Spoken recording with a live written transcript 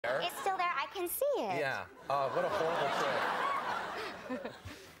It's still there. I can see it. Yeah. What a horrible trick.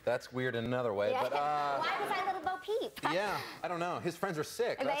 That's weird in another way, Yeah. but Why was I Little Bo Peep? Yeah, I don't know. His friends are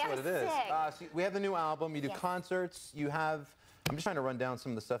sick. That's what it is. So we have the new album. You do concerts. You have. I'm just trying to run down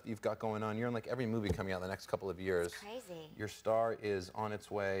some of the stuff that you've got going on. You're in like every movie coming out in the next couple of years. It's crazy. Your star is on its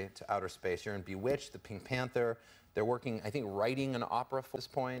way to outer space. You're in Bewitched, The Pink Panther. They're working, I think, writing an opera for this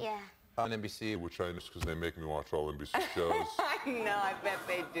point. Yeah. On NBC. Which I miss because they make me watch all NBC shows. I know, I bet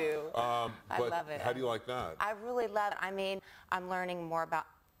they do. I love it. How do you like that? I really love it. I mean, I'm learning more about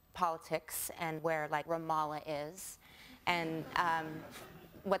politics and where, like, Ramallah is and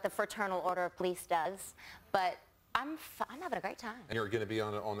what the Fraternal Order of Police does. But I'm having a great time. And you're going to be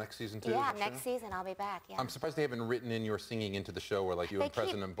on it all next season, too? Yeah, next season I'll be back, yeah. I'm surprised they haven't written in your singing into the show where, like, you and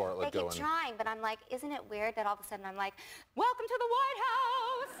President Bartlett go. They keep trying, but I'm like, isn't it weird that all of a sudden I'm like, welcome to the White House?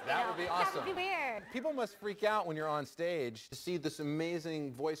 That would be awesome. That would be weird. People must freak out when you're on stage to see this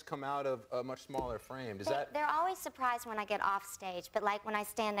amazing voice come out of a much smaller frame. They're always surprised when I get off stage, but like when I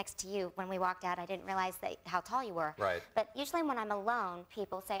stand next to you, when we walked out, I didn't realize how tall you were. Right. But usually when I'm alone,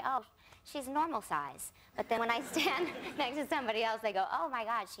 people say, oh, she's normal size. But then when I stand next to somebody else, they go, oh my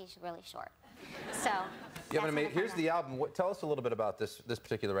God, she's really short. So. Here's the album. Tell us a little bit about this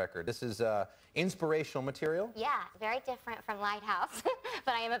particular record. This is inspirational material. Yeah, very different from Lighthouse,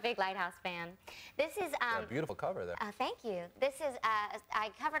 but I am a big Lighthouse fan. This is a beautiful cover there. Thank you. This is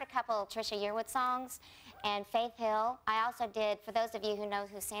I covered a couple Trisha Yearwood songs and Faith Hill. I also did, for those of you who know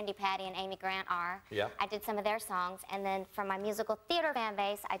who Sandy Patty and Amy Grant are, I did some of their songs, and then for my musical theater fan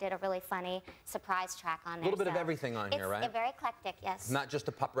base, I did a really funny surprise track on there. A little bit of everything on here, right? It's very eclectic, yes. Not just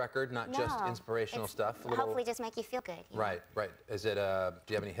a pop record, not just inspirational stuff. Hopefully just make you feel good. Right, right. Is it,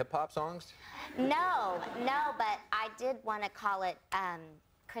 do you have any hip-hop songs? No, but I did want to call it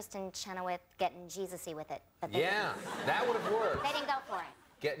Kristin Chenoweth Getting Jesus-y with it. But yeah, that would have worked. They didn't go for it.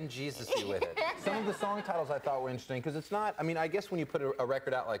 Getting Jesus-y with it. Some of the song titles I thought were interesting because it's not, I mean, I guess when you put a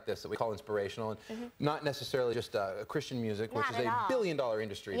record out like this that we call inspirational, and not necessarily just Christian music, which is a billion-dollar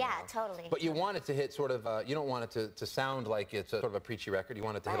industry now. Yeah, totally. But you want it to hit sort of, you don't want it to sound like it's sort of a preachy record. You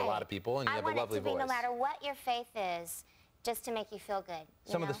want it to hit a lot of people, and you have a lovely voice. I want it to be, no matter what your faith is, just to make you feel good.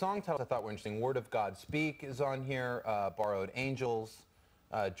 Some of the song titles I thought were interesting. Word of God Speak is on here, Borrowed Angels,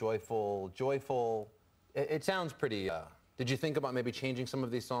 Joyful, Joyful. It sounds pretty... Did you think about maybe changing some of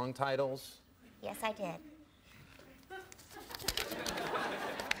these song titles? Yes, I did.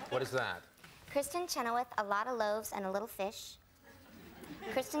 What is that? Kristin Chenoweth, a lot of loaves and a little fish.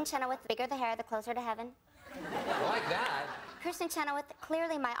 Kristin Chenoweth, the bigger the hair, the closer to heaven. I like that. Kristin Chenoweth,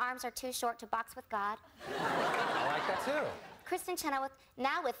 clearly my arms are too short to box with God. I like that too. Kristin Chenoweth,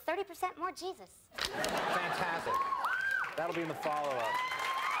 now with 30% more Jesus. Fantastic. That'll be in the follow-up.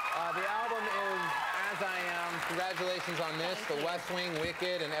 The album is As I Am. Congratulations on this. The West Wing,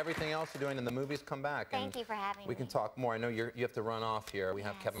 Wicked, and everything else you're doing, and the movies come back. Thank you for having me. We can talk more. I know you have to run off here. We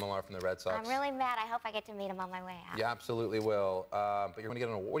have Kevin Millar from the Red Sox. I'm really mad. I hope I get to meet him on my way out. You absolutely will. But you're going to get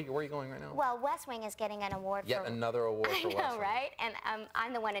an award. Where are you going right now? Well, West Wing is getting an award Yet another award for West Wing. I know, right? And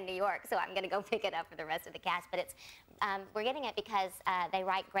I'm the one in New York, so I'm going to go pick it up for the rest of the cast. But it's we're getting it because they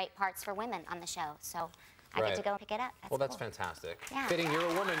write great parts for women on the show. So I get to go and pick it up. That's that's cool. fantastic. Yeah. Fitting you're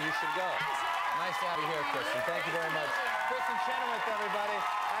a woman, you should go. Nice to have you here, Kristin. Thank you very much. Kristin Chenoweth, everybody.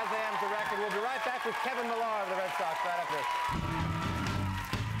 As I Am's the record. We'll be right back with Kevin Millar of the Red Sox right after this.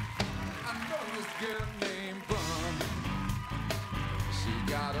 I know this girl named Bum.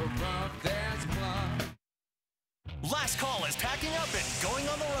 She got a rough dance plum. Last Call is packing up and going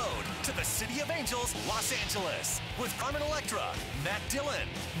on the road to the City of Angels, Los Angeles, with Carmen Electra, Matt Dillon,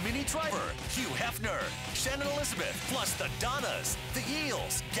 Minnie Driver, Hugh Hefner, Shannon Elizabeth, plus the Donnas, the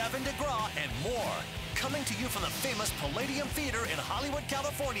Eels, Gavin DeGraw, and more. Coming to you from the famous Palladium Theater in Hollywood,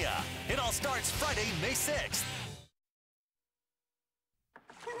 California. It all starts Friday, May 6th.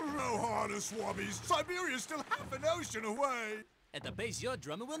 No harder, swabbies. Siberia's still half an ocean away. At the pace you're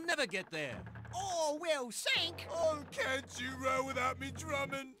drumming, we'll never get there. Oh, we'll sink. Oh, can't you row without me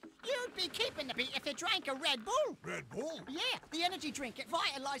drumming? You'd be keeping the beat if you drank a Red Bull. Red Bull? Yeah, the energy drink. It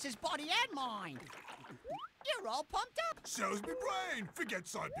vitalizes body and mind. You're all pumped up. So's me brain. Forget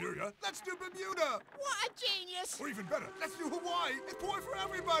Siberia. Let's do Bermuda. What a genius. Or even better, let's do Hawaii. It's boy for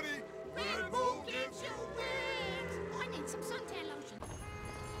everybody. Red Bull gives you wings. I need some suntan lotion.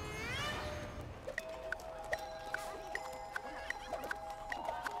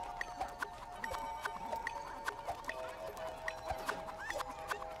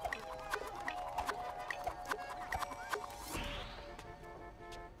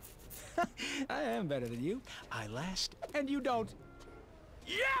 I am better than you. I last, and you don't.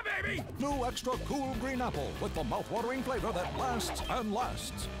 Yeah, baby! New extra cool green apple with the mouth-watering flavor that lasts and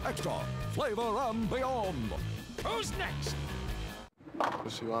lasts. Extra flavor and beyond. Who's next?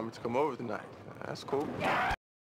 So you want me to come over tonight? That's cool.